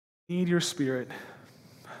Need your Spirit.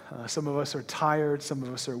 Some of us are tired. Some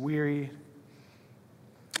of us are weary.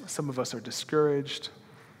 Some of us are discouraged.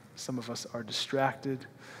 Some of us are distracted.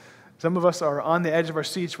 Some of us are on the edge of our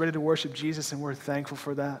seats ready to worship Jesus, and we're thankful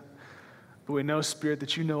for that. But we know, Spirit,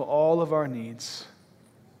 that you know all of our needs.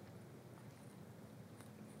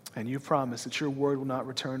 And you promise that your word will not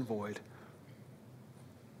return void.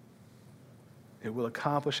 It will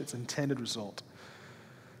accomplish its intended result.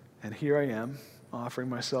 And here I am, offering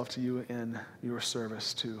myself to you in your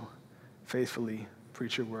service to faithfully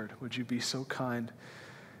preach your word. Would you be so kind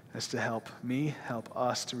as to help me, help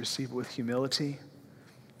us to receive it with humility?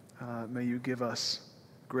 May you give us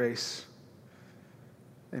grace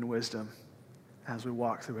and wisdom as we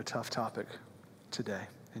walk through a tough topic today.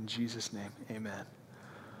 In Jesus' name, amen.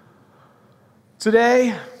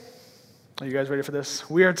 Today, are you guys ready for this?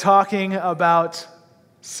 We are talking about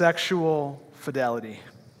sexual fidelity.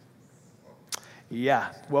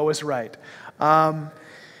 Yeah, what was right?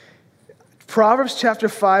 Proverbs chapter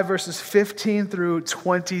 5, verses 15 through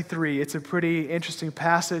 23. It's a pretty interesting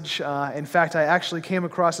passage. In fact, I actually came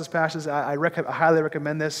across this passage. I highly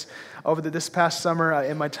recommend this over this past summer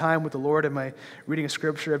in my time with the Lord and my reading of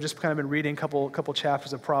Scripture. I've just kind of been reading a couple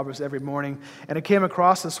chapters of Proverbs every morning, and I came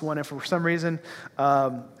across this one, and for some reason,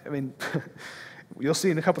 you'll see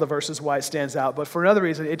in a couple of verses why it stands out, but for another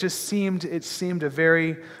reason, it seemed a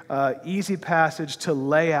very easy passage to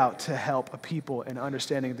lay out to help a people in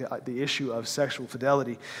understanding the issue of sexual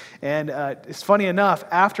fidelity. And it's funny enough,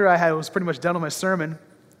 after I was pretty much done with my sermon,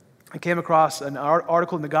 I came across an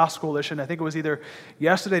article in the Gospel Coalition. I think it was either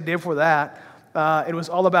yesterday or the day before that. It was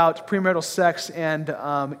all about premarital sex and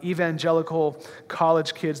evangelical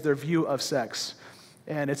college kids, their view of sex.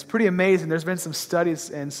 And it's pretty amazing. There's been some studies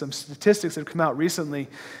and some statistics that have come out recently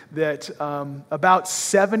that about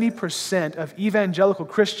 70% of evangelical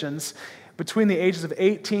Christians between the ages of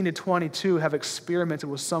 18 to 22 have experimented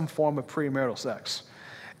with some form of premarital sex.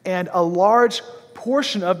 And a large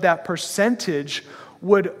portion of that percentage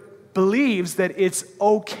believes that it's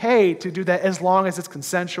okay to do that as long as it's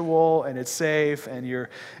consensual and it's safe and you're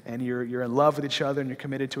in love with each other and you're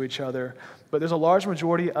committed to each other. But there's a large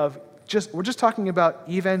majority of we're just talking about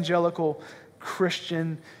evangelical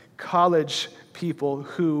Christian college people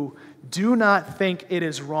who do not think it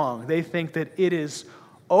is wrong. They think that it is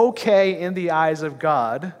okay in the eyes of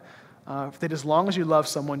God that as long as you love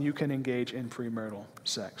someone, you can engage in premarital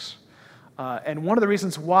sex. And one of the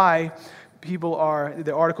reasons why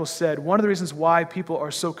the article said, one of the reasons why people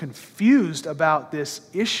are so confused about this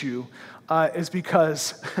issue is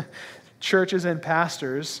because churches and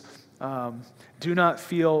pastors do not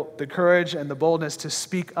feel the courage and the boldness to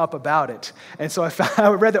speak up about it. And so I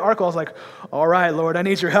read the article, I was like, all right, Lord, I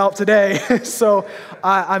need your help today. So,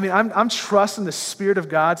 I'm trusting the Spirit of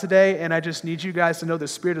God today, and I just need you guys to know the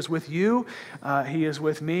Spirit is with you. He is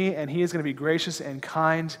with me, and He is going to be gracious and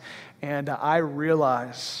kind. And I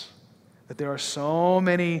realize that there are so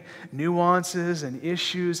many nuances and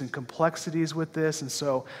issues and complexities with this. And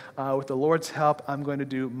so with the Lord's help, I'm going to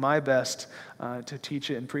do my best to teach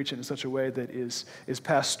it and preach it in such a way that is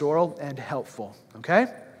pastoral and helpful. Okay?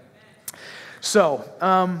 So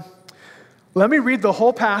let me read the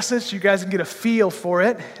whole passage so you guys can get a feel for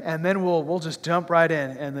it, and then we'll just jump right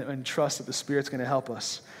in and trust that the Spirit's going to help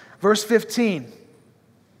us. Verse 15.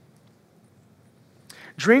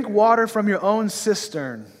 Drink water from your own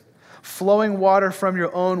cistern, flowing water from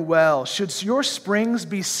your own well. Should your springs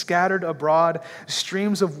be scattered abroad,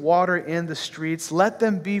 streams of water in the streets, let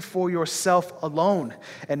them be for yourself alone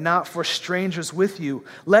and not for strangers with you.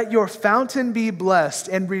 Let your fountain be blessed,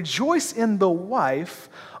 and rejoice in the wife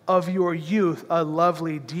of your youth, a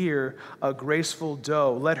lovely deer, a graceful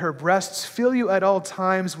doe. Let her breasts fill you at all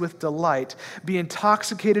times with delight. Be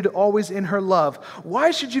intoxicated always in her love. Why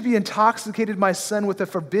should you be intoxicated, my son, with a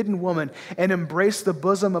forbidden woman, and embrace the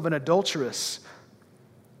bosom of an adulteress?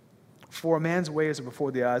 For a man's ways are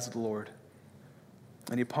before the eyes of the Lord,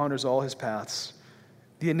 and he ponders all his paths.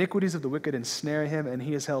 The iniquities of the wicked ensnare him, and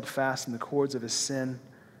he is held fast in the cords of his sin.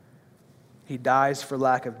 He dies for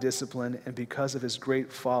lack of discipline, and because of his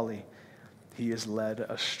great folly, he is led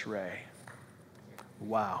astray.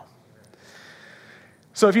 Wow.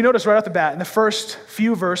 So if you notice right off the bat, in the first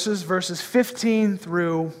few verses 15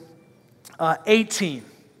 through 18,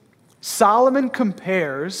 Solomon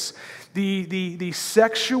compares the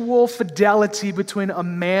sexual fidelity between a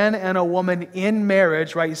man and a woman in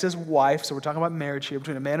marriage, right? He says wife, so we're talking about marriage here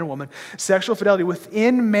between a man and a woman. Sexual fidelity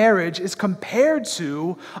within marriage is compared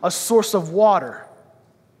to a source of water,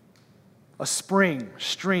 a spring,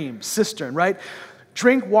 stream, cistern, right?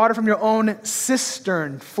 Drink water from your own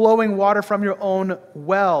cistern, flowing water from your own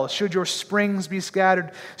well. Should your springs be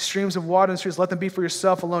scattered, streams of water in the streets, let them be for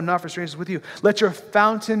yourself alone, not for strangers with you. Let your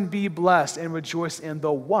fountain be blessed, and rejoice in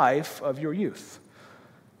the wife of your youth.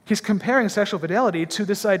 He's comparing sexual fidelity to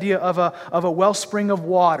this idea of a wellspring of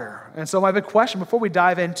water. And so my big question, before we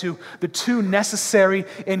dive into the two necessary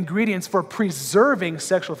ingredients for preserving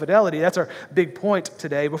sexual fidelity, that's our big point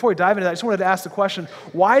today. Before we dive into that, I just wanted to ask the question,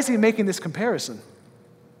 why is he making this comparison?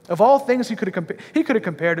 Of all things, he could have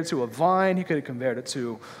compared it to a vine, he could have compared it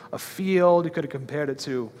to a field, he could have compared it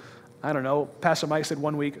to, I don't know, Pastor Mike said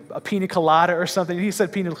one week, a pina colada or something. He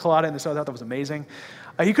said pina colada, and so I thought that was amazing.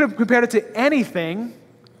 He could have compared it to anything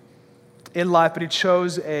in life, but he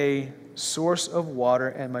chose a source of water,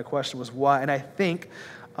 and my question was why? And I think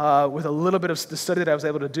with a little bit of the study that I was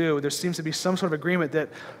able to do, there seems to be some sort of agreement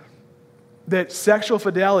that sexual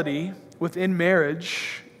fidelity within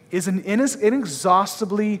marriage is an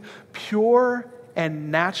inexhaustibly pure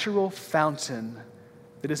and natural fountain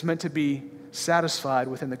that is meant to be satisfied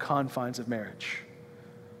within the confines of marriage.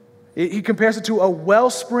 He compares it to a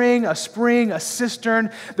wellspring, a spring, a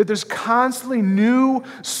cistern, that there's constantly new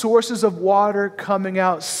sources of water coming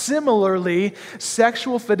out. Similarly,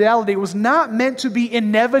 sexual fidelity was not meant to be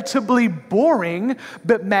inevitably boring,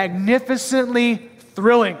 but magnificently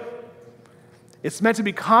thrilling. It's meant to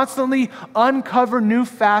be constantly uncover new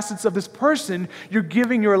facets of this person you're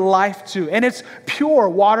giving your life to. And it's pure.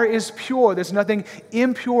 Water is pure. There's nothing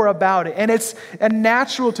impure about it. And it's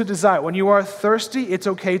natural to desire. When you are thirsty, it's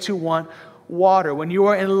okay to want water. When you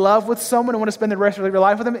are in love with someone and want to spend the rest of your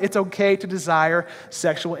life with them, it's okay to desire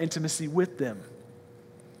sexual intimacy with them.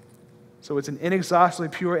 So it's an inexhaustibly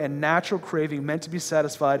pure and natural craving meant to be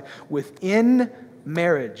satisfied within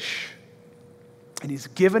marriage. And he's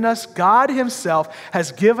given us, God himself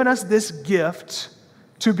has given us this gift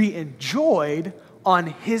to be enjoyed on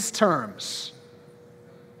his terms.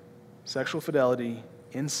 Sexual fidelity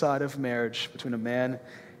inside of marriage between a man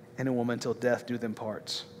and a woman till death do them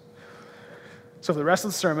part. So for the rest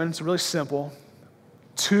of the sermon, it's really simple.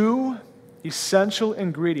 2 essential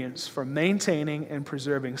ingredients for maintaining and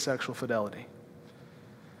preserving sexual fidelity.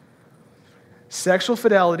 Sexual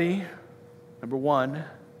fidelity, number 1,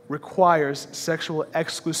 requires sexual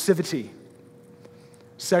exclusivity.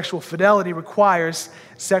 Sexual fidelity requires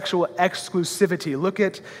sexual exclusivity. Look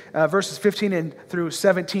at verses 15 and through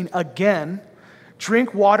 17 again.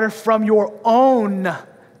 Drink water from your own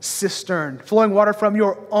cistern, flowing water from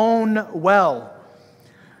your own well.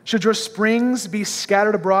 Should your springs be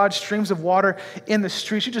scattered abroad, streams of water in the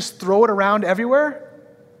streets, you just throw it around everywhere?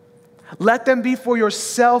 Let them be for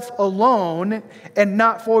yourself alone and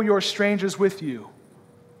not for your strangers with you.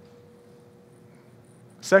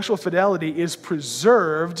 Sexual fidelity is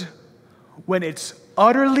preserved when it's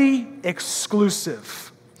utterly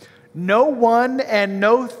exclusive. No one and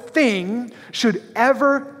no thing should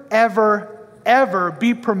ever, ever, ever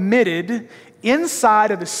be permitted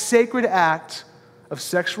inside of the sacred act of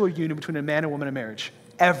sexual union between a man and woman in marriage.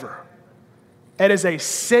 Ever. It is a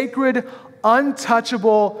sacred,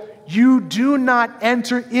 untouchable, you do not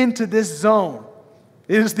enter into this zone.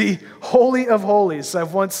 It is the Holy of Holies.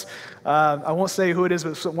 I've once, I won't say who it is,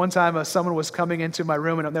 but one time someone was coming into my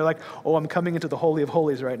room and they're like, oh, I'm coming into the Holy of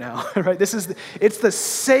Holies right now. Right? It's the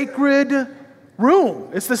sacred room.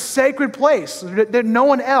 It's the sacred place that no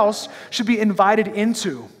one else should be invited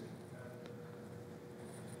into.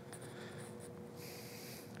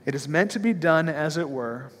 It is meant to be done, as it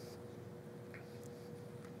were,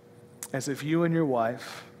 as if you and your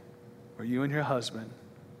wife, or you and your husband,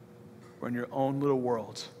 were in your own little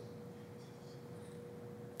world.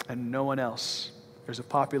 And no one else. There's a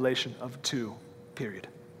population of 2, period.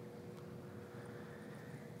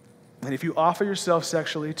 And if you offer yourself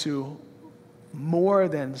sexually to more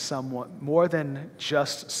than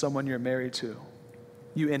just someone you're married to,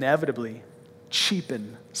 you inevitably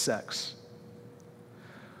cheapen sex.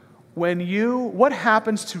 What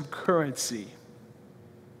happens to currency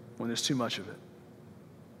when there's too much of it?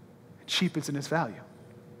 It cheapens in its value.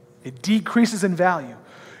 It decreases in value.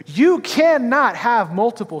 You cannot have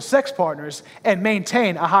multiple sex partners and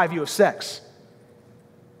maintain a high view of sex.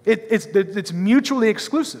 It's mutually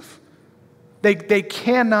exclusive. They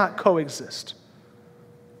cannot coexist.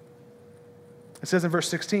 It says in verse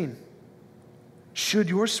 16, should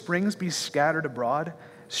your springs be scattered abroad,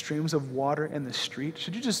 streams of water in the street?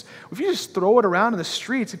 If you just throw it around in the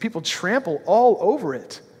streets and people trample all over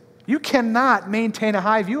it, you cannot maintain a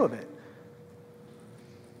high view of it.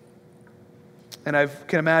 And I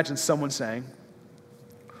can imagine someone saying,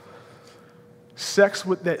 sex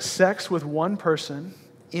with one person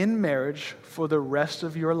in marriage for the rest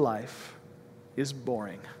of your life is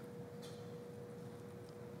boring.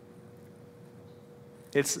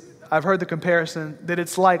 I've heard the comparison that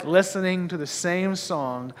it's like listening to the same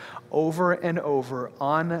song over and over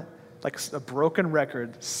on like a broken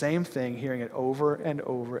record, same thing, hearing it over and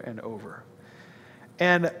over and over.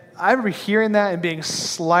 And I remember hearing that and being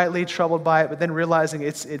slightly troubled by it, but then realizing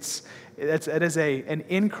it is an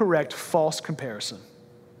incorrect, false comparison.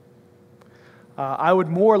 I would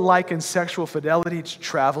more liken sexual fidelity to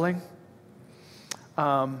traveling.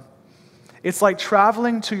 It's like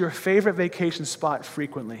traveling to your favorite vacation spot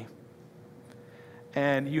frequently.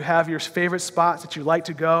 And you have your favorite spots that you like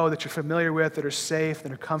to go, that you're familiar with, that are safe,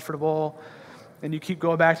 that are comfortable, and you keep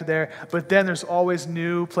going back to there. But then there's always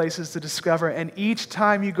new places to discover. And each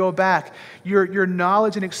time you go back, your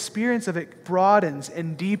knowledge and experience of it broadens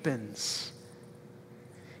and deepens.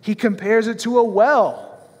 He compares it to a well.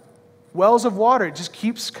 Wells of water, it just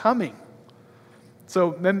keeps coming.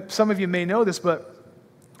 So some of you may know this, but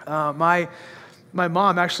my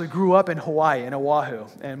mom actually grew up in Hawaii, in Oahu,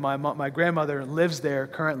 and my grandmother lives there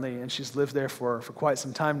currently, and she's lived there for quite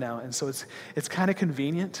some time now. And so it's kind of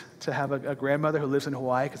convenient to have a grandmother who lives in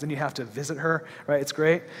Hawaii, because then you have to visit her, right? It's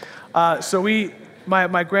great.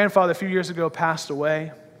 My grandfather a few years ago passed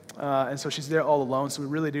away, and so she's there all alone. So we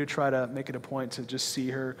really do try to make it a point to just see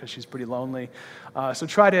her, because she's pretty lonely. So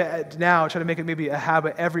try to make it maybe a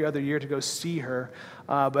habit every other year to go see her.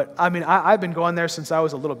 But I mean, I've been going there since I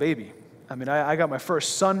was a little baby. I mean, I got my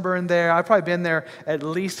first sunburn there. I've probably been there at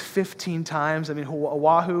least 15 times. I mean,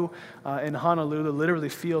 Oahu in Honolulu literally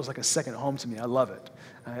feels like a second home to me. I love it.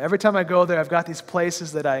 Every time I go there, I've got these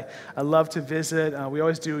places that I love to visit. We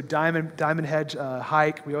always do Diamond Head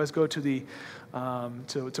hike. We always go to the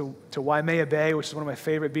to Waimea Bay, which is one of my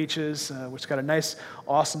favorite beaches, which got a nice,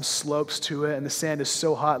 awesome slopes to it, and the sand is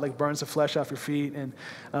so hot, like burns the flesh off your feet, and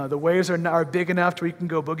the waves are big enough to where you can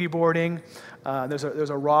go boogie boarding. There's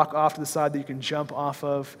a rock off to the side that you can jump off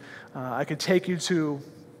of. I could take you to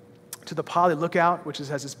the Pali Lookout, which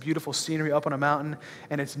has this beautiful scenery up on a mountain,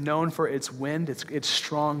 and it's known for its wind. It's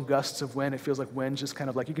strong gusts of wind. It feels like wind, just kind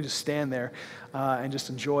of like you can just stand there and just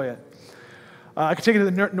enjoy it. I could take you to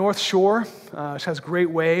the North Shore, which has great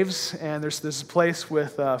waves, and there's this place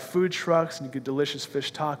with food trucks, and you get delicious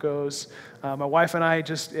fish tacos. My wife and I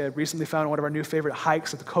just recently found one of our new favorite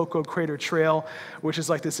hikes at the Cocoa Crater Trail, which is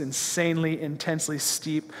like this insanely, intensely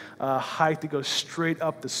steep hike that goes straight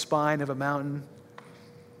up the spine of a mountain.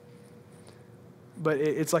 But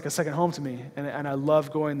it's like a second home to me, and I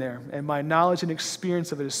love going there. And my knowledge and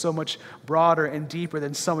experience of it is so much broader and deeper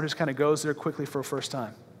than someone who just kind of goes there quickly for a first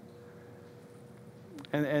time.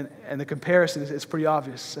 And the comparison is pretty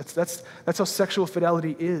obvious. That's how sexual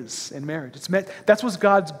fidelity is in marriage. That's what's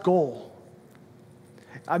God's goal.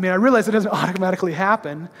 I mean, I realize it doesn't automatically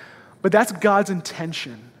happen, but that's God's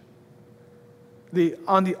intention.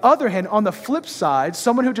 On the other hand, on the flip side,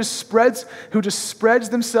 someone who just spreads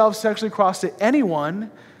themselves sexually across to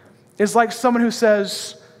anyone is like someone who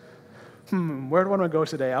says, where do I want to go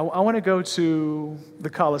today? I want to go to the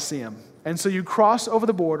Colosseum. And so you cross over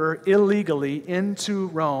the border illegally into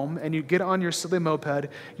Rome, and you get on your silly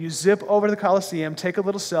moped, you zip over to the Colosseum, take a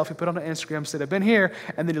little selfie, put it on Instagram, say, I've been here,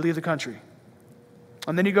 and then you leave the country.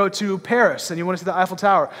 And then you go to Paris, and you want to see the Eiffel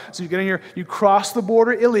Tower. So you cross the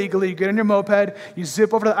border illegally, you get on your moped, you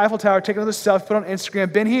zip over to the Eiffel Tower, take another selfie, put it on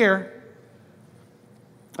Instagram, been here.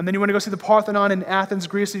 And then you want to go see the Parthenon in Athens,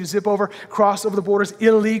 Greece, so you zip over, cross over the borders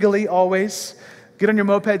illegally always, get on your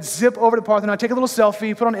moped, zip over to the Parthenon, take a little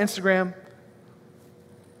selfie, put it on Instagram.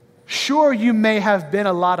 Sure, you may have been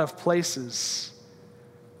a lot of places,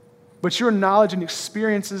 but your knowledge and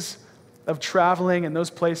experiences of traveling in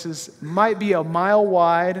those places might be a mile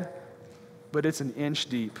wide, but it's an inch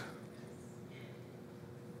deep.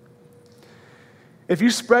 If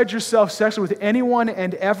you spread yourself sexually with anyone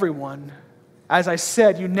and everyone, as I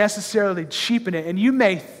said, you necessarily cheapen it, and you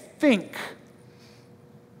may think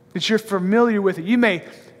that you're familiar with it. You may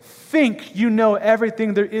think you know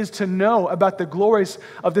everything there is to know about the glories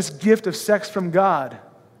of this gift of sex from God,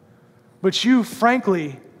 but you,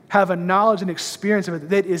 frankly, have a knowledge and experience of it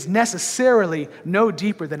that is necessarily no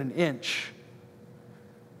deeper than an inch.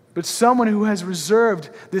 But someone who has reserved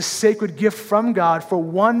this sacred gift from God for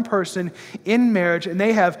one person in marriage, and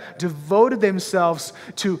they have devoted themselves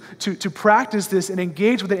to practice this and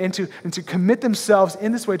engage with it and to commit themselves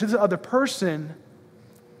in this way to the other person,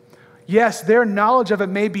 yes, their knowledge of it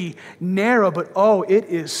may be narrow, but it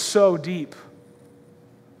is so deep.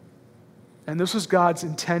 And this was God's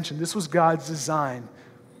intention. This was God's design.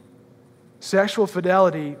 Sexual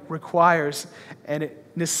fidelity requires and it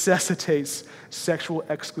necessitates sexual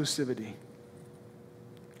exclusivity.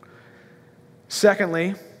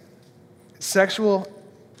 Secondly, Sexual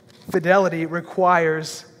fidelity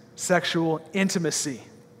requires sexual intimacy.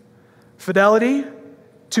 Fidelity,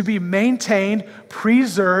 to be maintained,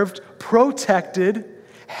 preserved, protected,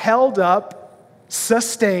 held up,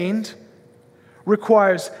 sustained,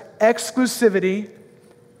 requires exclusivity,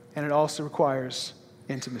 and it also requires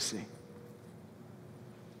intimacy.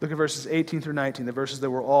 Look at verses 18 through 19, the verses that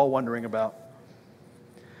we're all wondering about.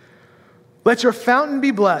 Let your fountain be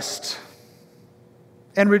blessed,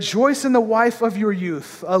 and rejoice in the wife of your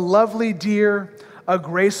youth, a lovely deer, a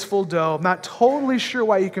graceful doe. I'm not totally sure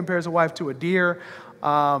why he compares a wife to a deer.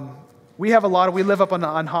 We live up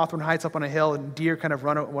on Hawthorne Heights, up on a hill, and deer kind of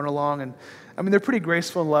run along. And I mean, they're pretty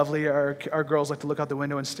graceful and lovely. Our girls like to look out the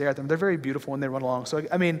window and stare at them. They're very beautiful when they run along. So,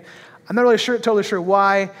 I mean, I'm not really totally sure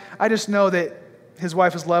why. I just know that his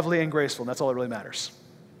wife is lovely and graceful, and that's all that really matters.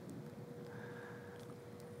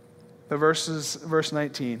 Verse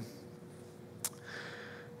 19.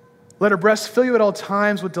 Let her breasts fill you at all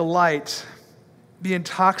times with delight. Be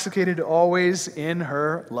intoxicated always in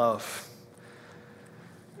her love.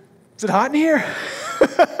 Is it hot in here?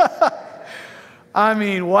 I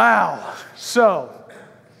mean, wow. So,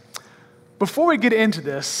 before we get into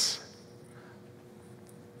this,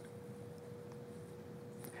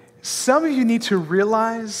 some of you need to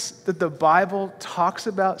realize that the Bible talks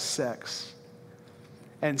about sex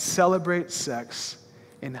and celebrates sex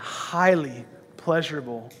in highly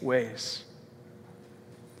pleasurable ways.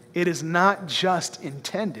 It is not just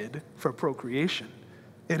intended for procreation.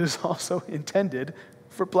 It is also intended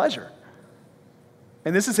for pleasure.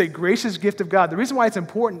 And this is a gracious gift of God. The reason why it's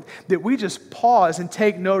important that we just pause and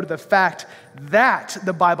take note of the fact that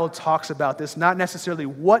the Bible talks about this, not necessarily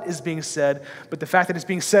what is being said, but the fact that it's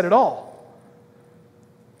being said at all.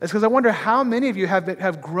 It's because I wonder how many of you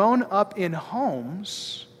have grown up in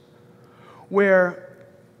homes where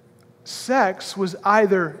sex was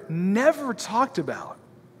either never talked about,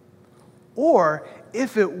 or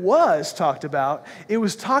if it was talked about, it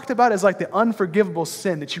was talked about as like the unforgivable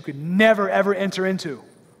sin that you could never, ever enter into.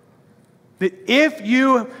 That if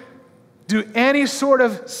you do any sort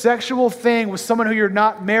of sexual thing with someone who you're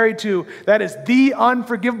not married to, that is the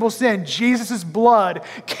unforgivable sin. Jesus' blood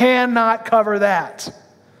cannot cover that,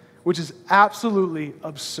 which is absolutely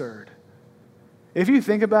absurd. If you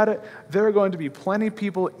think about it, there are going to be plenty of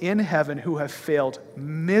people in heaven who have failed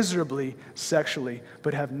miserably sexually,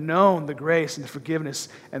 but have known the grace and the forgiveness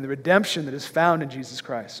and the redemption that is found in Jesus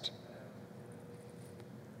Christ.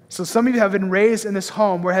 So some of you have been raised in this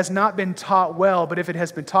home where it has not been taught well, but if it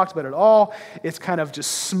has been talked about at all, it's kind of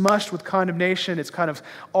just smushed with condemnation. It's kind of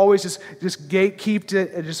always just gatekept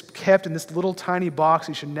it and just kept in this little tiny box.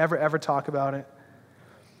 You should never, ever talk about it.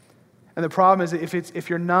 And the problem is that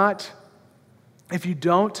if you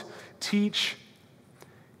don't teach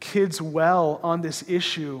kids well on this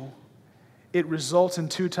issue, it results in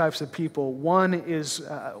two types of people. One is,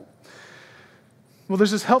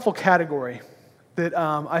 there's this helpful category that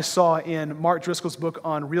I saw in Mark Driscoll's book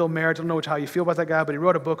on real marriage. I don't know how you feel about that guy, but he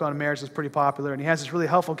wrote a book on marriage that's pretty popular, and he has this really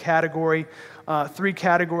helpful category, three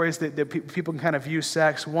categories that people can kind of view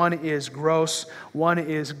sex. One is gross, one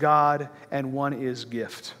is God, and one is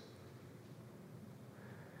gift.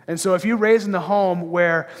 And so if you're raised in the home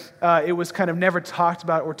where it was kind of never talked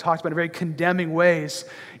about or talked about in very condemning ways,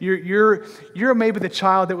 you're maybe the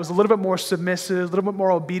child that was a little bit more submissive, a little bit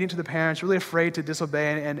more obedient to the parents, really afraid to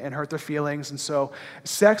disobey and hurt their feelings. And so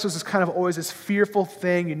sex was kind of always this fearful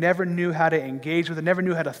thing. You never knew how to engage with it, never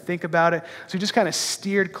knew how to think about it. So you just kind of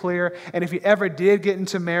steered clear. And if you ever did get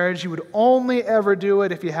into marriage, you would only ever do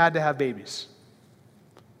it if you had to have babies.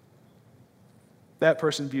 That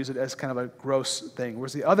person views it as kind of a gross thing,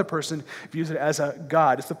 whereas the other person views it as a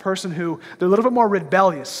God. It's the person who, they're a little bit more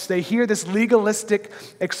rebellious. They hear this legalistic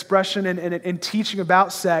expression and teaching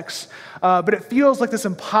about sex, but it feels like this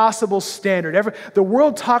impossible standard. The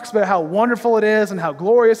world talks about how wonderful it is and how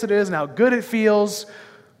glorious it is and how good it feels,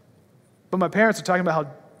 but my parents are talking about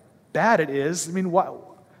how bad it is. I mean,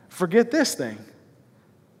 forget this thing.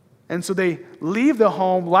 And so they leave the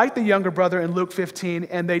home like the younger brother in Luke 15,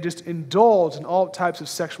 and they just indulge in all types of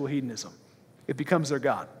sexual hedonism. It becomes their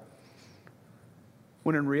God.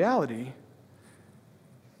 When in reality,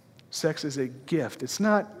 sex is a gift. It's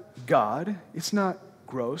not God. It's not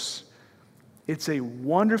gross. It's a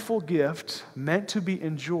wonderful gift meant to be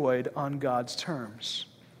enjoyed on God's terms.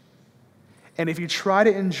 And if you try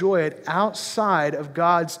to enjoy it outside of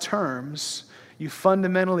God's terms, you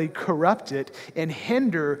fundamentally corrupt it and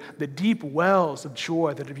hinder the deep wells of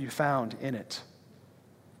joy that are to be found in it.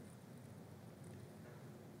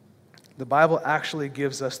 The Bible actually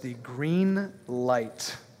gives us the green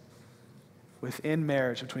light within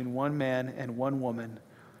marriage between one man and one woman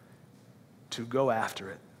to go after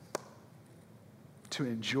it, to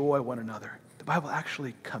enjoy one another. The Bible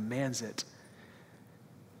actually commands it.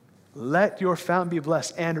 Let your fountain be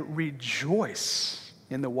blessed and rejoice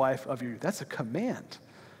in the wife of your youth. That's a command.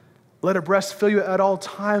 Let her breast fill you at all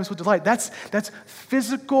times with delight. That's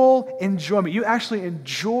physical enjoyment. You actually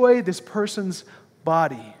enjoy this person's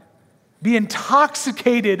body. Be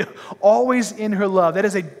intoxicated always in her love. That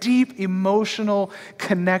is a deep emotional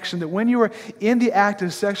connection that when you are in the act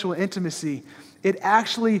of sexual intimacy,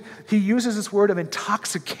 he uses this word of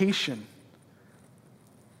intoxication.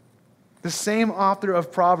 The same author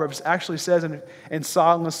of Proverbs actually says in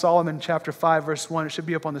Solomon chapter 5, verse 1, it should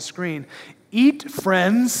be up on the screen, eat,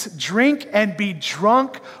 friends, drink, and be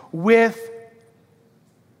drunk with,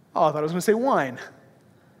 I thought I was going to say wine.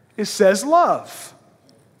 It says love.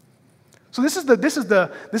 So this is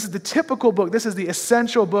the typical book. This is the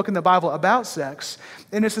essential book in the Bible about sex.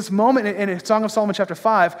 And it's this moment in Song of Solomon chapter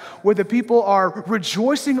 5 where the people are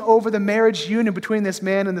rejoicing over the marriage union between this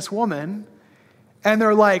man and this woman. And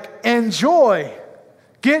they're like, enjoy,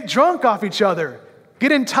 get drunk off each other,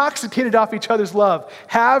 get intoxicated off each other's love,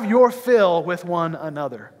 have your fill with one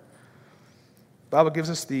another. The Bible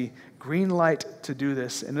gives us the green light to do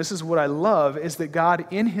this. And this is what I love, is that God,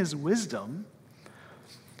 in his wisdom,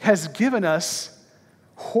 has given us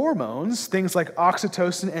hormones, things like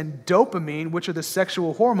oxytocin and dopamine, which are the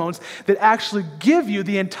sexual hormones that actually give you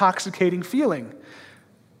the intoxicating feeling.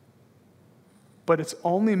 But it's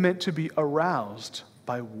only meant to be aroused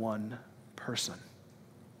by one person.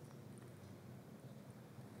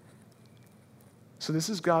 So this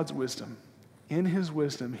is God's wisdom. In his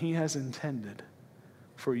wisdom, he has intended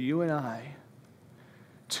for you and I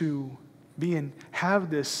to have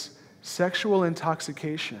this sexual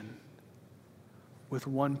intoxication with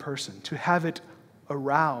one person, to have it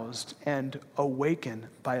aroused and awakened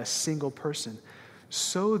by a single person,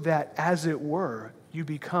 so that, as it were, you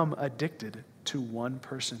become addicted to one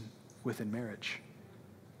person within marriage.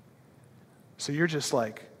 So you're just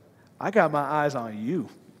like, I got my eyes on you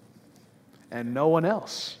and no one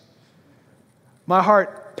else. My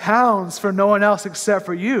heart pounds for no one else except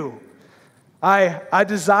for you. I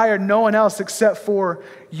desire no one else except for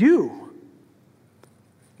you.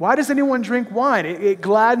 Why does anyone drink wine? It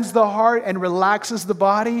gladdens the heart and relaxes the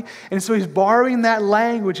body. And so he's borrowing that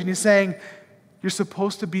language and he's saying, you're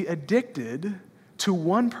supposed to be addicted to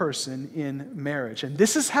one person in marriage. And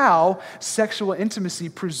this is how sexual intimacy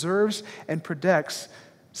preserves and protects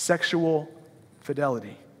sexual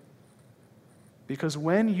fidelity. Because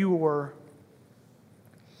when you are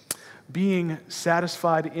being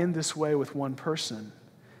satisfied in this way with one person,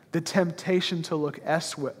 the temptation to look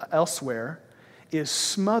elsewhere is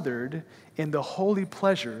smothered in the holy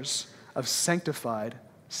pleasures of sanctified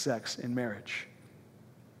sex in marriage.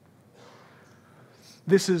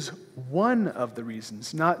 This is one of the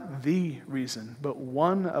reasons, not the reason, but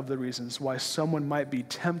one of the reasons why someone might be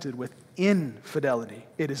tempted with infidelity.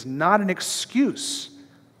 It is not an excuse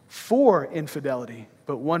for infidelity,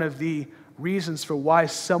 but one of the reasons for why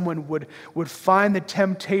someone would find the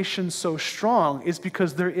temptation so strong is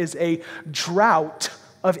because there is a drought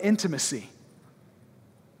of intimacy.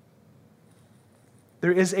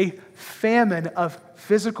 There is a famine of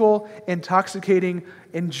physical, intoxicating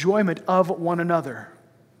enjoyment of one another,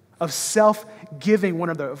 of self-giving one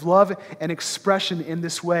another, of love and expression in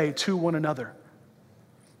this way to one another.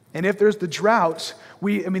 And if there's the drought,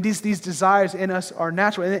 these desires in us are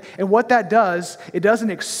natural. And what that does, it doesn't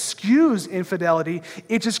excuse infidelity.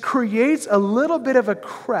 It just creates a little bit of a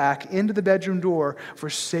crack into the bedroom door for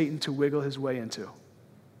Satan to wiggle his way into.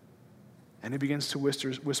 And he begins to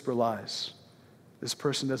whisper lies. This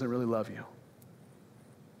person doesn't really love you.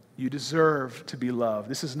 You deserve to be loved.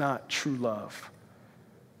 This is not true love.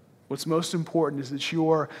 What's most important is that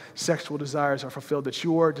your sexual desires are fulfilled, that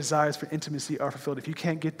your desires for intimacy are fulfilled. If you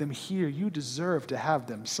can't get them here, you deserve to have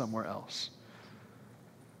them somewhere else.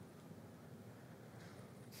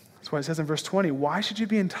 That's why it says in verse 20, why should you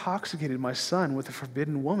be intoxicated, my son, with a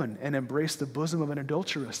forbidden woman and embrace the bosom of an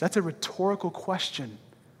adulteress? That's a rhetorical question.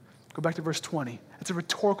 Go back to verse 20. That's a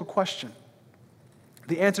rhetorical question.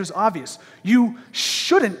 The answer is obvious. You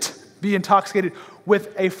shouldn't be intoxicated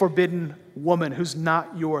with a forbidden woman who's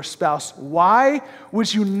not your spouse. Why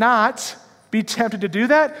would you not be tempted to do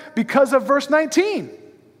that? Because of verse 19.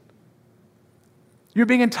 You're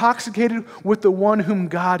being intoxicated with the one whom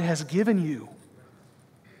God has given you.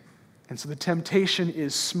 And so the temptation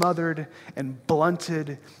is smothered and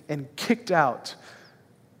blunted and kicked out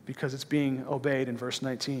because it's being obeyed in verse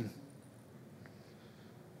 19.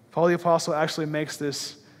 Paul the Apostle actually makes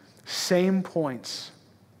this same point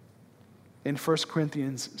in 1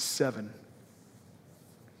 Corinthians 7.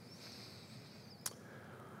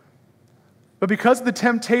 But because of the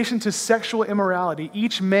temptation to sexual immorality,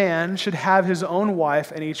 each man should have his own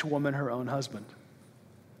wife and each woman her own husband.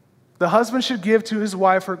 The husband should give to his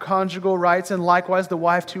wife her conjugal rights, and likewise the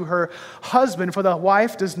wife to her husband, for the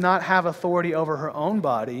wife does not have authority over her own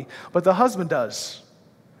body, but the husband does.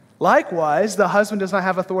 Likewise, the husband does not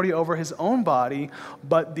have authority over his own body,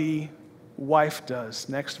 but the wife does.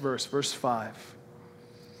 Next verse, verse 5.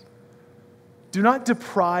 Do not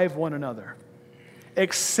deprive one another,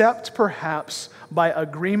 except perhaps by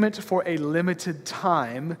agreement for a limited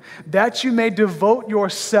time, that you may devote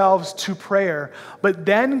yourselves to prayer, but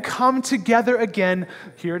then come together again,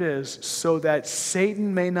 here it is, so that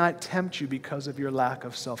Satan may not tempt you because of your lack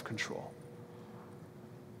of self-control.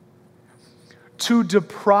 To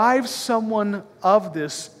deprive someone of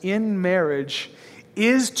this in marriage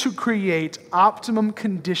is to create optimum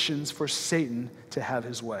conditions for Satan to have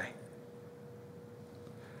his way.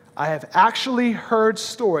 I have actually heard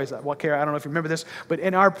stories, well, Kara, I don't know if you remember this, but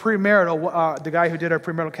in our premarital, the guy who did our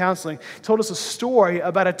premarital counseling told us a story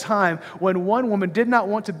about a time when one woman did not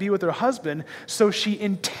want to be with her husband, so she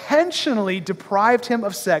intentionally deprived him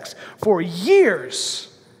of sex for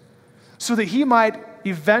years so that he might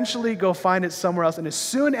eventually go find it somewhere else. And as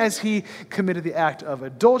soon as he committed the act of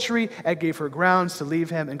adultery, it gave her grounds to leave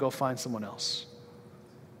him and go find someone else.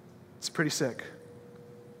 It's pretty sick.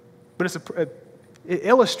 But it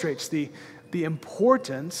illustrates the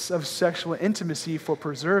importance of sexual intimacy for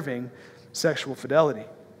preserving sexual fidelity.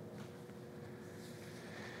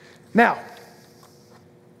 Now,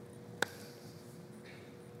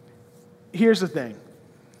 here's the thing.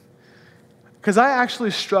 Because I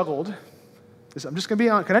actually struggled. I'm just going to be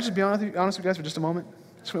honest. Can I just be honest with you guys for just a moment?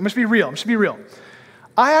 I'm just be real.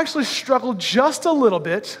 I actually struggled just a little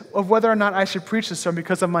bit of whether or not I should preach this sermon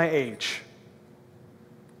because of my age.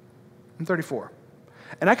 I'm 34.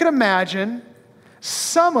 And I can imagine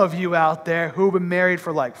some of you out there who have been married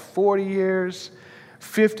for like 40 years,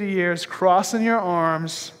 50 years, crossing your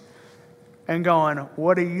arms and going,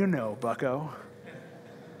 what do you know, bucko?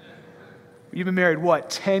 You've been married,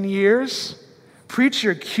 10 years? Preach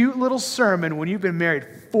your cute little sermon when you've been married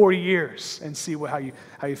 40 years and see how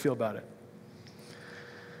you feel about it.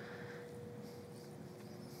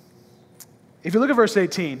 If you look at verse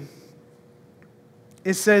 18,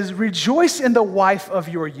 it says, rejoice in the wife of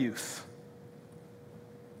your youth.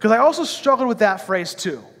 Because I also struggled with that phrase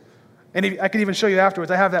too. And I can even show you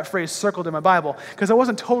afterwards. I have that phrase circled in my Bible because I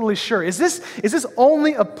wasn't totally sure. Is this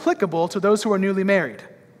only applicable to those who are newly married?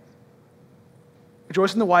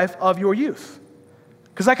 Rejoice in the wife of your youth.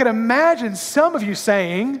 Because I can imagine some of you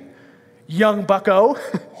saying, young bucko,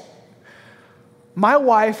 my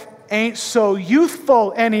wife ain't so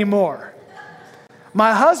youthful anymore.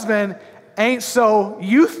 My husband ain't so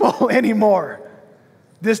youthful anymore.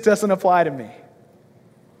 This doesn't apply to me.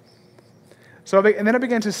 And then I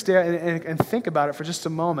began to stare and think about it for just a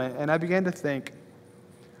moment, and I began to think,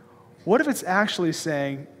 what if it's actually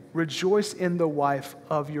saying, rejoice in the wife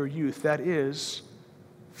of your youth, that is,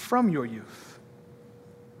 from your youth?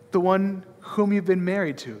 The one whom you've been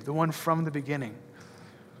married to, the one from the beginning.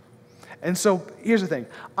 And so here's the thing.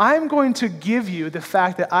 I'm going to give you the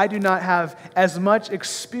fact that I do not have as much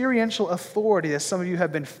experiential authority as some of you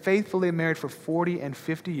have been faithfully married for 40 and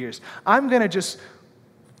 50 years. I'm just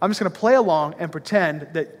going to play along and pretend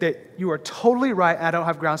that you are totally right and I don't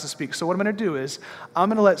have grounds to speak. So what I'm going to do is I'm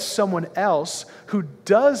going to let someone else who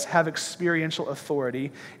does have experiential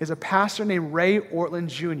authority, is a pastor named Ray Ortland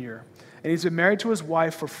Jr., and he's been married to his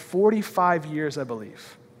wife for 45 years, I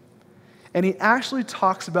believe. And he actually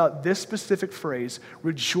talks about this specific phrase,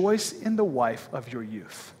 rejoice in the wife of your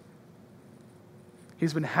youth.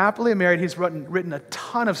 He's been happily married. He's written a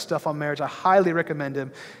ton of stuff on marriage. I highly recommend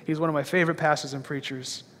him. He's one of my favorite pastors and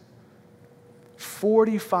preachers.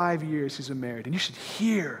 45 years he's been married. And you should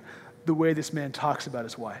hear the way this man talks about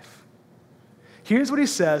his wife. Here's what he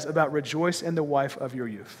says about rejoice in the wife of your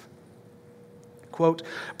youth. Quote,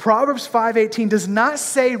 Proverbs 5:18 does not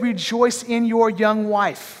say rejoice in your young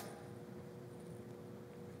wife.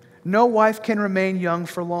 No wife can remain young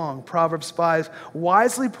for long. Proverbs 5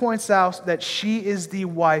 wisely points out that she is the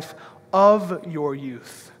wife of your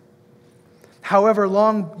youth. However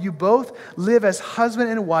long you both live as husband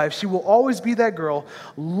and wife, she will always be that girl.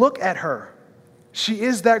 Look at her. She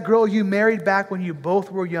is that girl you married back when you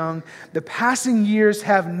both were young. The passing years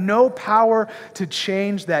have no power to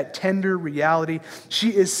change that tender reality.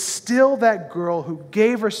 She is still that girl who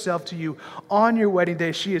gave herself to you on your wedding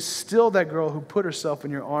day. She is still that girl who put herself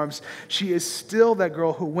in your arms. She is still that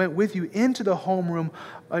girl who went with you into the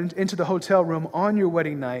hotel room on your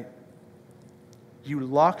wedding night. You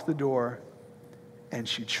locked the door and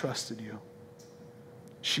she trusted you.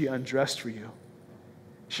 She undressed for you.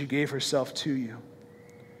 She gave herself to you.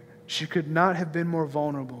 She could not have been more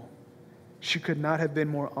vulnerable. She could not have been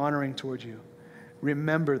more honoring toward you.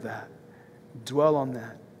 Remember that. Dwell on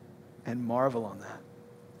that. And marvel on that.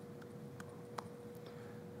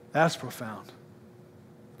 That's profound.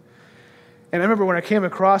 And I remember when I came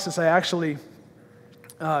across this, I actually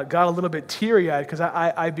got a little bit teary-eyed because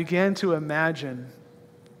I began to imagine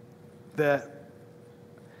that,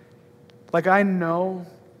 like, I know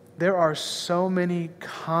there are so many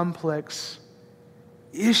complex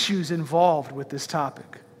issues involved with this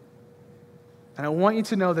topic. And I want you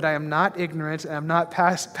to know that I am not ignorant and I'm not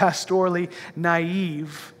pastorally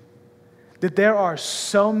naive, that there are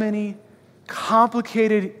so many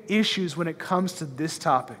complicated issues when it comes to this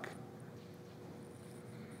topic.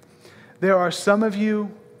 There are some of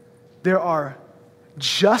you, there are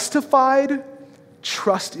justified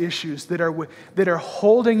trust issues that are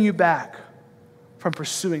holding you back from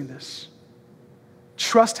pursuing this.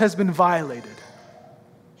 Trust has been violated.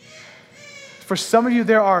 For some of you,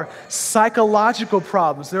 there are psychological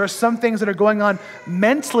problems. There are some things that are going on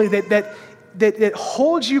mentally that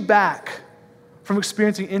hold you back from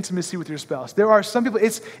experiencing intimacy with your spouse. There are some people,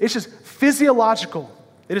 it's just physiological.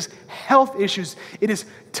 It is health issues. It is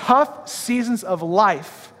tough seasons of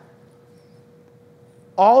life.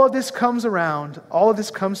 All of this comes around, all of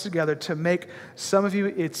this comes together to make some of you,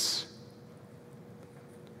 it's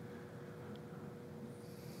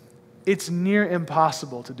near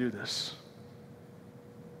impossible to do this.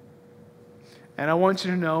 And I want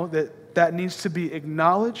you to know that needs to be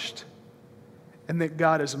acknowledged and that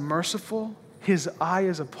God is merciful. His eye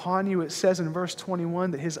is upon you. It says in verse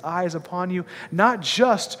 21 that His eye is upon you, not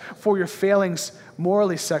just for your failings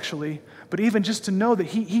morally, sexually, but even just to know that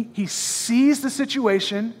He sees the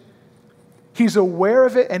situation, He's aware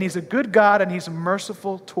of it, and He's a good God, and He's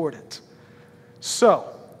merciful toward it. So,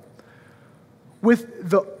 with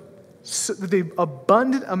the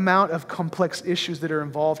abundant amount of complex issues that are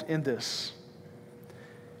involved in this,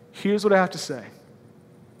 here's what I have to say.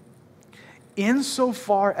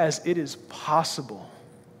 Insofar as it is possible,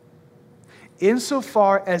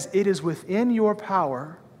 insofar as it is within your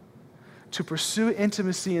power to pursue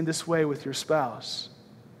intimacy in this way with your spouse,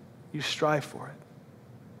 you strive for it.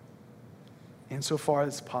 Insofar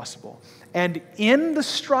as it's possible. And in the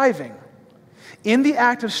striving, in the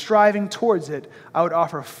act of striving towards it, I would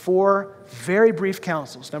offer 4 very brief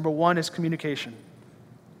counsels. Number 1 is communication.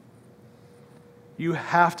 You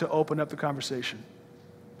have to open up the conversation.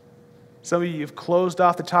 Some of you, you've closed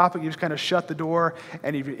off the topic, you've just kind of shut the door,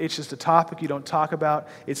 and it's just a topic you don't talk about.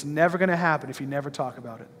 It's never going to happen if you never talk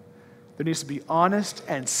about it. There needs to be honest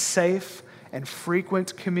and safe and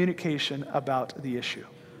frequent communication about the issue.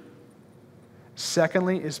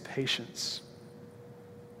 Secondly is patience.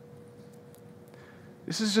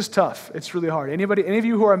 This is just tough. It's really hard. Any of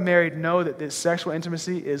you who are married know that this sexual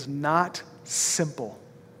intimacy is not simple.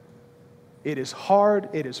 It is hard,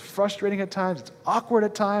 it is frustrating at times, it's awkward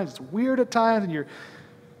at times, it's weird at times,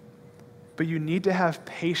 but you need to have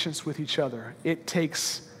patience with each other. It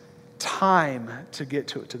takes time to get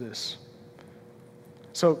to this.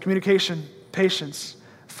 So communication, patience.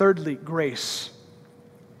 Thirdly, grace.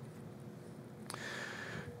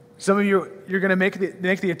 Some of you, you're going to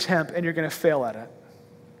make the attempt and you're going to fail at it.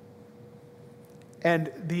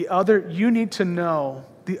 And the other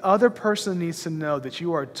person needs to know that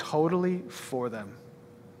you are totally for them.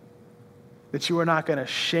 That you are not going to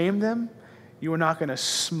shame them. You are not going to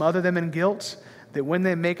smother them in guilt. That when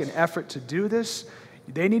they make an effort to do this,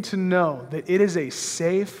 they need to know that it is a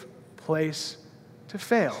safe place to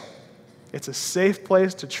fail. It's a safe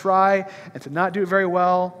place to try and to not do it very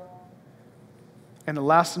well. And the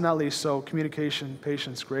last but not least, so communication,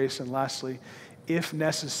 patience, grace, and lastly, if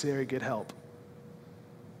necessary, get help.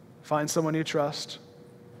 Find someone you trust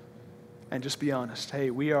and just be honest.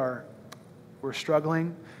 Hey, we're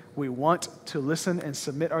struggling. We want to listen and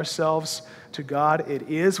submit ourselves to God. It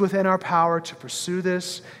is within our power to pursue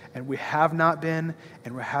this, and we have not been,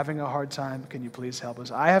 and we're having a hard time. Can you please help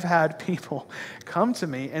us? I have had people come to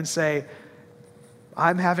me and say,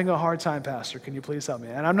 I'm having a hard time, Pastor. Can you please help me?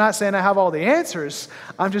 And I'm not saying I have all the answers.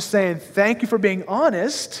 I'm just saying thank you for being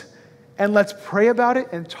honest, and let's pray about it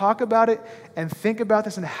and talk about it and think about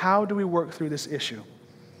this and how do we work through this issue.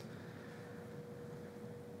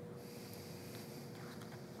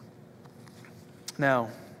 Now,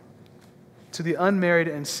 to the unmarried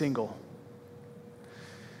and single.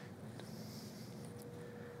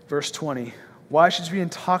 Verse 20. Why should you be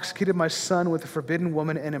intoxicated, my son, with a forbidden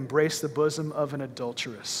woman and embrace the bosom of an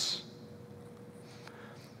adulteress?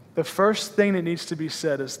 The first thing that needs to be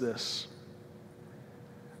said is this.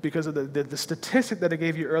 because of the statistic that I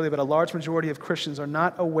gave you earlier, but a large majority of Christians are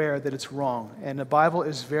not aware that it's wrong. And the Bible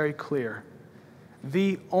is very clear.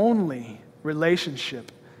 The only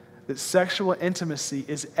relationship that sexual intimacy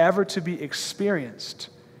is ever to be experienced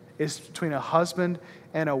is between a husband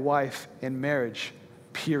and a wife in marriage,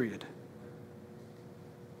 period.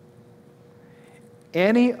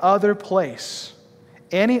 Any other place,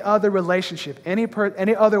 any other relationship, any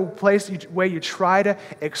other place where you try to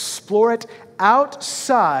explore it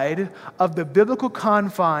outside of the biblical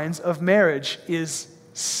confines of marriage is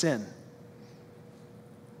sin.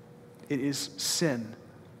 It is sin.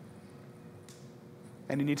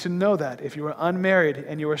 And you need to know that if you are unmarried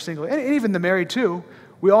and you are single, and even the married too,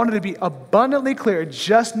 we all need to be abundantly clear. It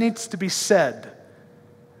just needs to be said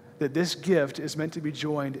that this gift is meant to be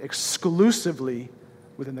joined exclusively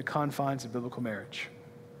within the confines of biblical marriage.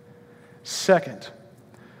 Second,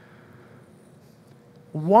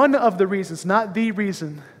 one of the reasons, not the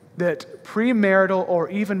reason, that premarital or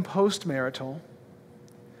even postmarital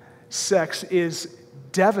sex is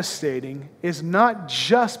devastating is not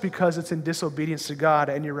just because it's in disobedience to God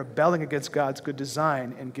and you're rebelling against God's good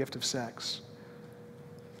design and gift of sex.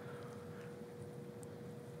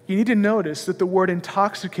 You need to notice that the word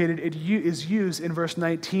intoxicated is used in verse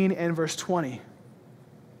 19 and verse 20.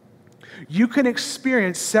 You can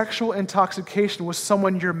experience sexual intoxication with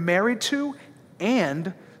someone you're married to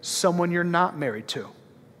and someone you're not married to.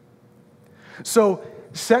 So,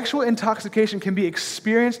 sexual intoxication can be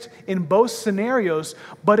experienced in both scenarios,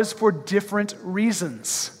 but it's for different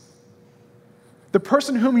reasons. The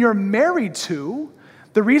person whom you're married to,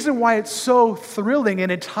 the reason why it's so thrilling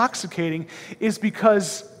and intoxicating is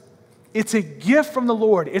because it's a gift from the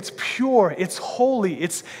Lord. It's pure, it's holy,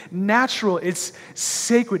 it's natural, it's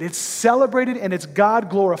sacred, it's celebrated, and it's God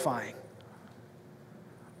glorifying.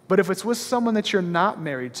 But if it's with someone that you're not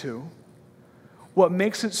married to, what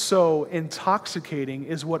makes it so intoxicating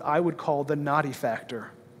is what I would call the naughty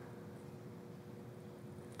factor.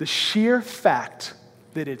 The sheer fact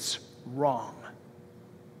that it's wrong.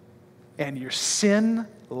 And your sin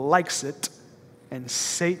likes it, and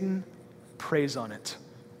Satan preys on it.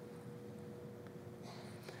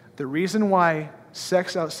 The reason why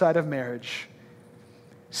sex outside of marriage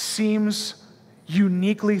seems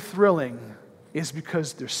uniquely thrilling is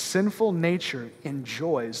because their sinful nature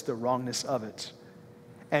enjoys the wrongness of it.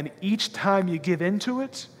 And each time you give into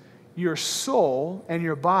it, your soul and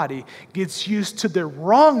your body gets used to the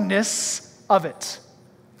wrongness of it.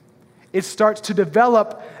 It starts to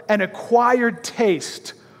develop an acquired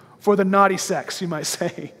taste for the naughty sex, you might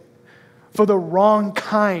say, for the wrong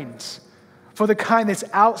kind, for the kind that's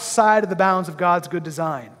outside of the bounds of God's good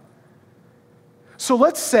design. So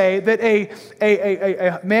let's say that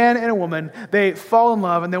a man and a woman, they fall in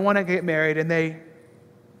love and they want to get married,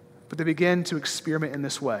 but they begin to experiment in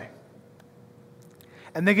this way.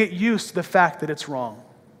 And they get used to the fact that it's wrong.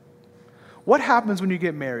 What happens when you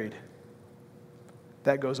get married?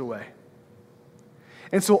 That goes away.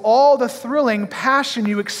 And so all the thrilling passion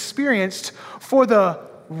you experienced for the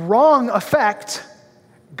wrong effect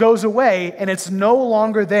goes away, and it's no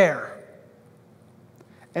longer there.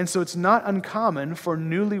 And so it's not uncommon for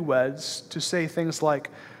newlyweds to say things like,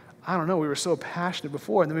 I don't know, we were so passionate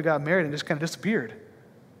before, and then we got married and it just kind of disappeared.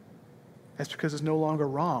 That's because it's no longer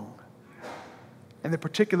wrong. And the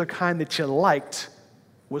particular kind that you liked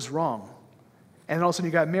was wrong. And all of a sudden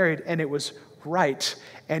you got married and it was right.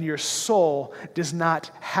 And your soul does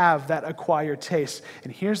not have that acquired taste.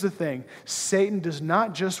 And here's the thing. Satan does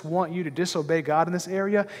not just want you to disobey God in this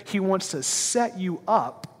area. He wants to set you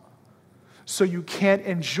up so you can't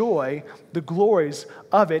enjoy the glories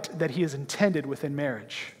of it that he has intended within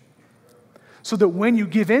marriage. So that when you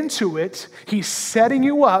give into it, he's setting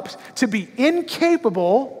you up to be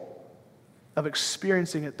incapable of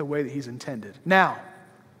experiencing it the way that he's intended. Now,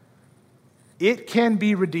 it can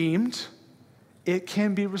be redeemed, it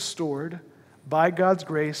can be restored by God's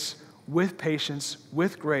grace, with patience,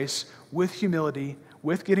 with grace, with humility,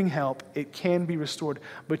 with getting help. It can be restored,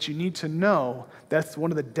 but you need to know that's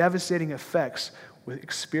one of the devastating effects with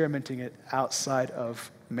experimenting it outside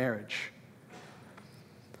of marriage.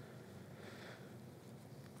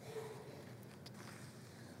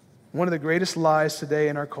 One of the greatest lies today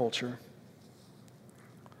in our culture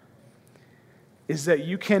is that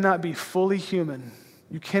you cannot be fully human.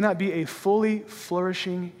 You cannot be a fully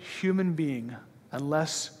flourishing human being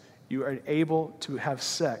unless you are able to have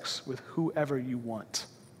sex with whoever you want.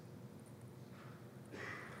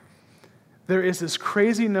 There is this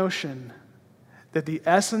crazy notion that the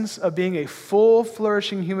essence of being a full,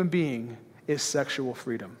 flourishing human being is sexual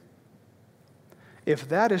freedom. If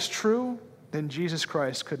that is true, then Jesus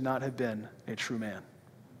Christ could not have been a true man.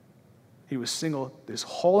 He was single his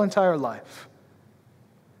whole entire life.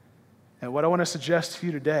 And what I want to suggest to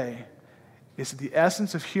you today is that the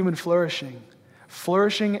essence of human flourishing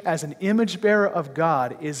as an image bearer of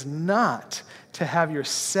God, is not to have your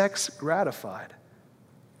sex gratified,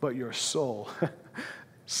 but your soul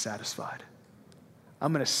satisfied.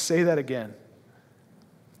 I'm going to say that again.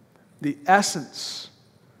 The essence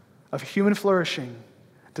of human flourishing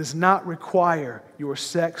does not require your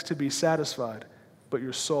sex to be satisfied, but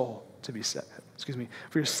your soul to be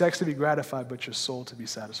for your sex to be gratified, but your soul to be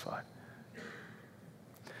satisfied.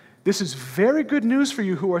 This is very good news for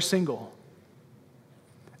you who are single,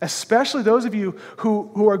 especially those of you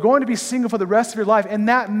who are going to be single for the rest of your life, and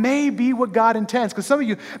that may be what God intends, because some of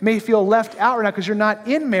you may feel left out right now because you're not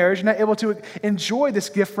in marriage, you're not able to enjoy this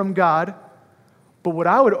gift from God. But what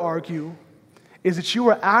I would argue is that you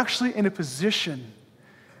are actually in a position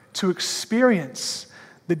to experience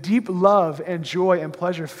the deep love and joy and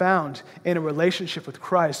pleasure found in a relationship with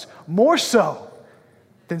Christ, more so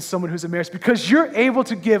than someone who's in marriage, because you're able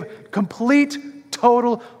to give complete,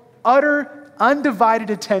 total, utter, undivided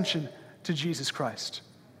attention to Jesus Christ.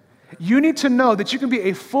 You need to know that you can be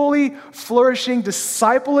a fully flourishing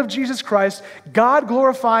disciple of Jesus Christ,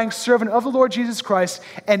 God-glorifying servant of the Lord Jesus Christ,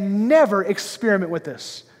 and never experiment with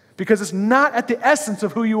this, because it's not at the essence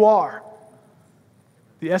of who you are.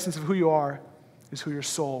 The essence of who you are is who your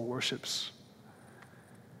soul worships.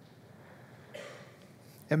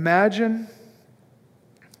 Imagine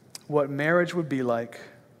what marriage would be like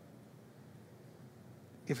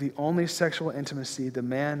if the only sexual intimacy the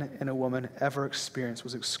man and a woman ever experienced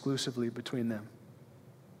was exclusively between them.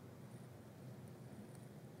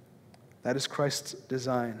 That is Christ's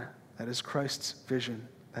design. That is Christ's vision.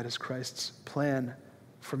 That is Christ's plan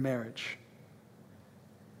for marriage.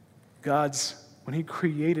 When he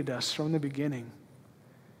created us from the beginning,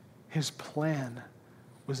 his plan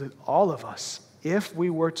was that all of us, if we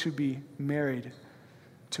were to be married,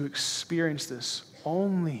 to experience this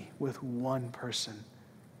only with one person,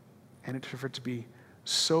 and for it to be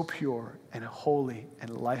so pure and holy and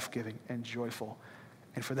life-giving and joyful,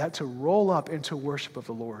 and for that to roll up into worship of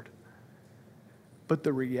the Lord. But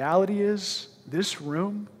the reality is, this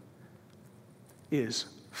room is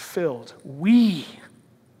filled. I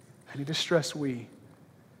need to stress we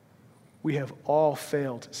have all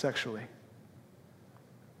failed sexually.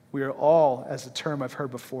 We are all, as the term I've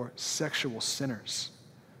heard before, sexual sinners.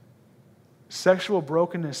 Sexual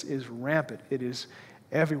brokenness is rampant. It is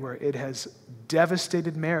everywhere. It has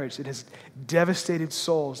devastated marriage. It has devastated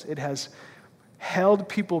souls. It has held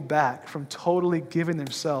people back from totally giving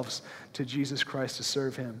themselves to Jesus Christ to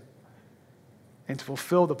serve him and to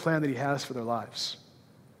fulfill the plan that he has for their lives.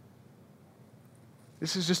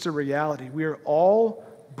 This is just a reality. We are all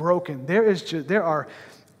broken. There are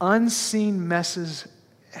unseen messes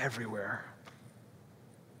everywhere.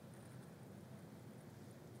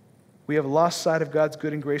 We have lost sight of God's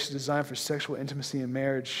good and gracious design for sexual intimacy in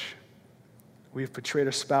marriage. We have betrayed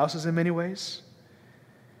our spouses in many ways.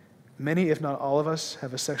 Many, if not all of us,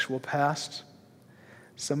 have a sexual past.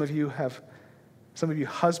 Some of you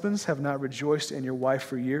husbands have not rejoiced in your wife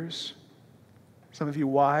for years. Some of you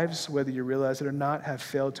wives, whether you realize it or not, have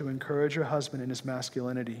failed to encourage your husband in his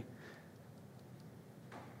masculinity.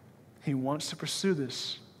 He wants to pursue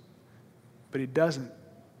this, but he doesn't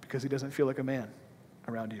because he doesn't feel like a man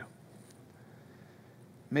around you.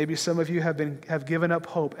 Maybe some of you have given up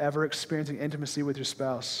hope ever experiencing intimacy with your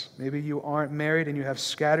spouse. Maybe you aren't married and you have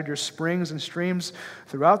scattered your springs and streams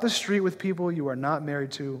throughout the street with people you are not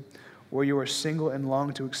married to, or you are single and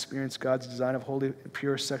long to experience God's design of holy,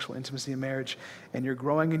 pure sexual intimacy in marriage, and you're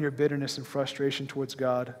growing in your bitterness and frustration towards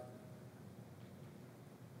God.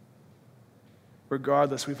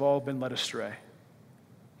 Regardless, we've all been led astray.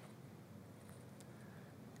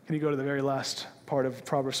 Can you go to the very last part of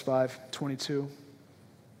Proverbs 5:22?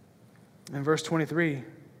 In verse 23,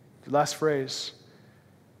 the last phrase,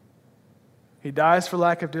 he dies for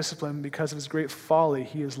lack of discipline. Because of his great folly,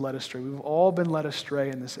 he is led astray. We've all been led astray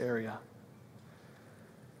in this area.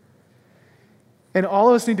 And all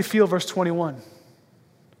of us need to feel verse 21.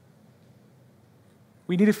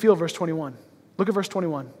 We need to feel verse 21. Look at verse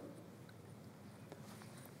 21.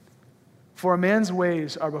 For a man's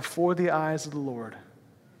ways are before the eyes of the Lord,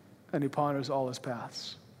 and he ponders all his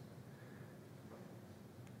paths.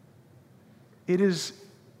 It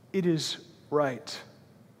is right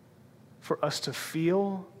for us to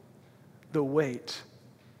feel the weight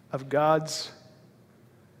of God's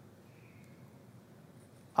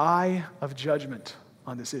eye of judgment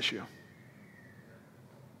on this issue.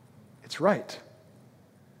 It's right.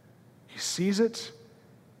 He sees it,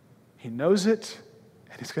 he knows it,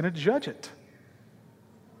 and he's going to judge it.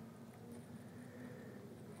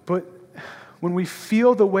 But when we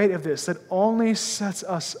feel the weight of this, that only sets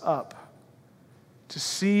us up to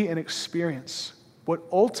see and experience what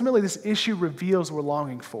ultimately this issue reveals we're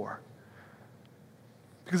longing for.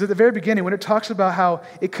 Because at the very beginning, when it talks about how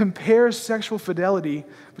it compares sexual fidelity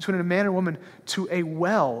between a man and a woman to a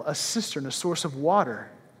well, a cistern, a source of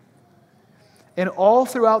water. And all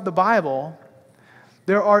throughout the Bible,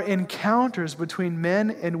 there are encounters between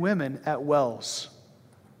men and women at wells.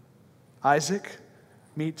 Isaac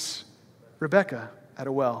meets Rebekah at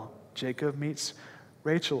a well. Jacob meets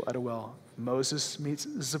Rachel at a well. Moses meets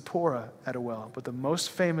Zipporah at a well. But the most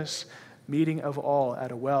famous meeting of all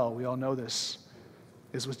at a well, we all know this,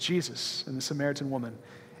 is with Jesus and the Samaritan woman.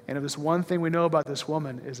 And if there's one thing we know about this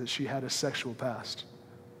woman is that she had a sexual past.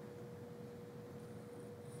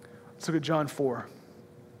 Let's look at John 4.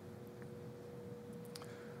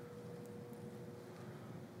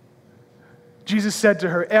 Jesus said to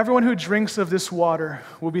her, "Everyone who drinks of this water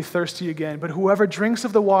will be thirsty again, but whoever drinks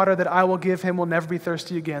of the water that I will give him will never be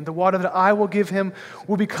thirsty again. The water that I will give him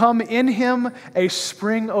will become in him a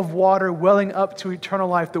spring of water welling up to eternal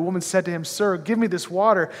life." The woman said to him, "Sir, give me this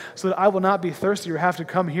water so that I will not be thirsty or have to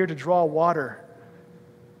come here to draw water."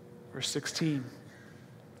 Verse 16.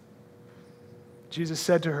 Jesus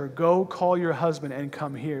said to her, "Go call your husband and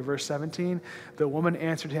come here." Verse 17, the woman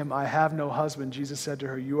answered him, "I have no husband." Jesus said to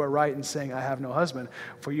her, "You are right in saying, 'I have no husband,'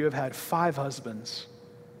 for you have had 5 husbands,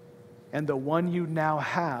 and the one you now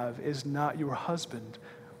have is not your husband.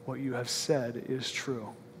 What you have said is true."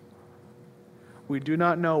 We do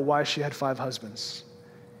not know why she had 5 husbands.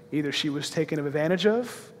 Either she was taken advantage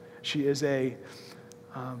of, she's a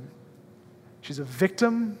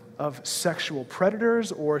victim of sexual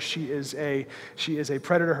predators, or she is a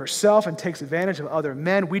predator herself and takes advantage of other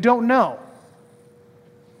men. We don't know.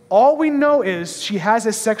 All we know is she has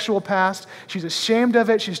a sexual past. She's ashamed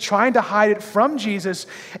of it. She's trying to hide it from Jesus.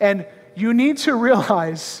 And you need to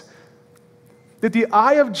realize that the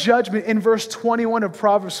eye of judgment in verse 21 of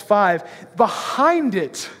Proverbs 5, behind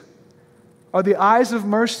it are the eyes of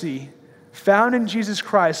mercy found in Jesus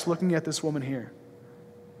Christ looking at this woman here.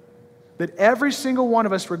 That every single one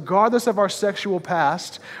of us, regardless of our sexual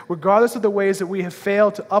past, regardless of the ways that we have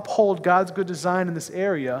failed to uphold God's good design in this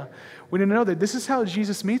area, we need to know that this is how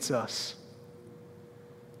Jesus meets us.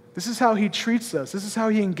 This is how he treats us. This is how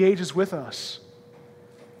he engages with us.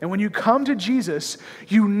 And when you come to Jesus,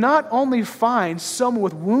 you not only find someone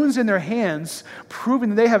with wounds in their hands, proving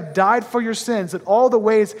that they have died for your sins, that all the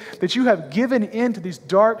ways that you have given in to these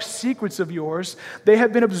dark secrets of yours, they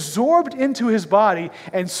have been absorbed into his body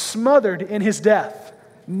and smothered in his death,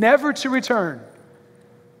 never to return.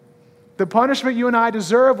 The punishment you and I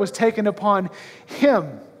deserve was taken upon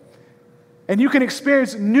him. And you can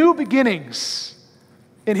experience new beginnings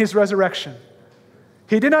in his resurrection.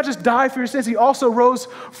 He did not just die for your sins, he also rose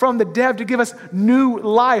from the dead to give us new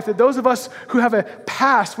life. That those of us who have a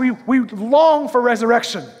past, we long for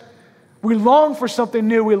resurrection. We long for something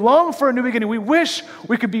new. We long for a new beginning. We wish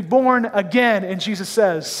we could be born again. And Jesus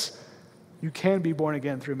says, you can be born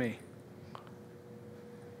again through me.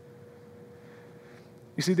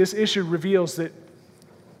 You see, this issue reveals that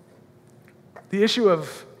the issue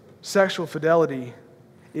of sexual fidelity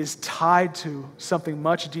is tied to something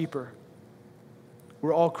much deeper.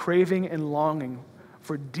 We're all craving and longing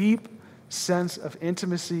for deep sense of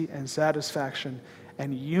intimacy and satisfaction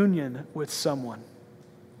and union with someone.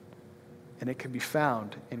 And it can be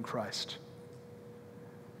found in Christ.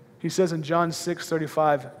 He says in John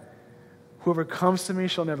 6:35, "Whoever comes to me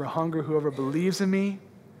shall never hunger. Whoever believes in me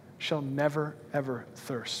shall never, ever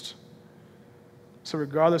thirst." So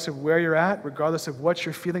regardless of where you're at, regardless of what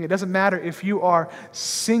you're feeling, it doesn't matter if you are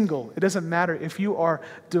single. It doesn't matter if you are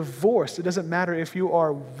divorced. It doesn't matter if you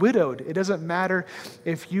are widowed. It doesn't matter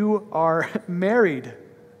if you are married.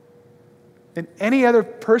 And any other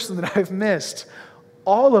person that I've missed,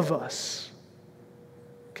 all of us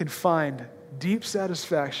can find deep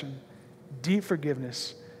satisfaction, deep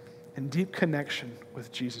forgiveness, and deep connection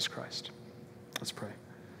with Jesus Christ. Let's pray.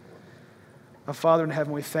 Our Father in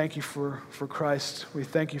heaven, we thank you for Christ. We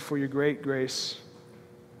thank you for your great grace.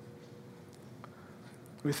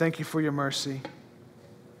 We thank you for your mercy.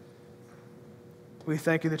 We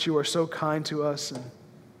thank you that you are so kind to us. And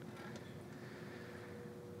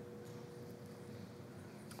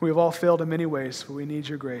we have all failed in many ways, but we need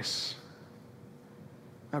your grace.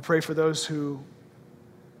 I pray for those who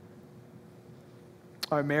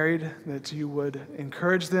are married, that you would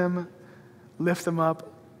encourage them, lift them up,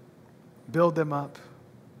 build them up,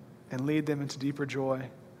 and lead them into deeper joy.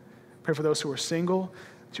 Pray for those who are single,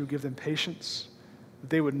 that you would give them patience, that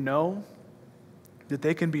they would know that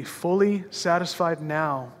they can be fully satisfied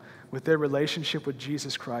now with their relationship with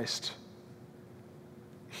Jesus Christ.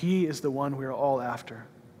 He is the one we are all after.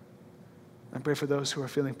 I pray for those who are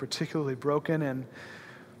feeling particularly broken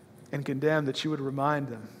and condemned, that you would remind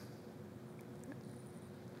them,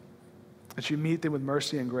 that you meet them with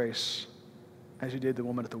mercy and grace as you did the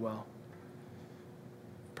woman at the well.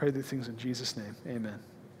 Pray these things in Jesus' name. Amen.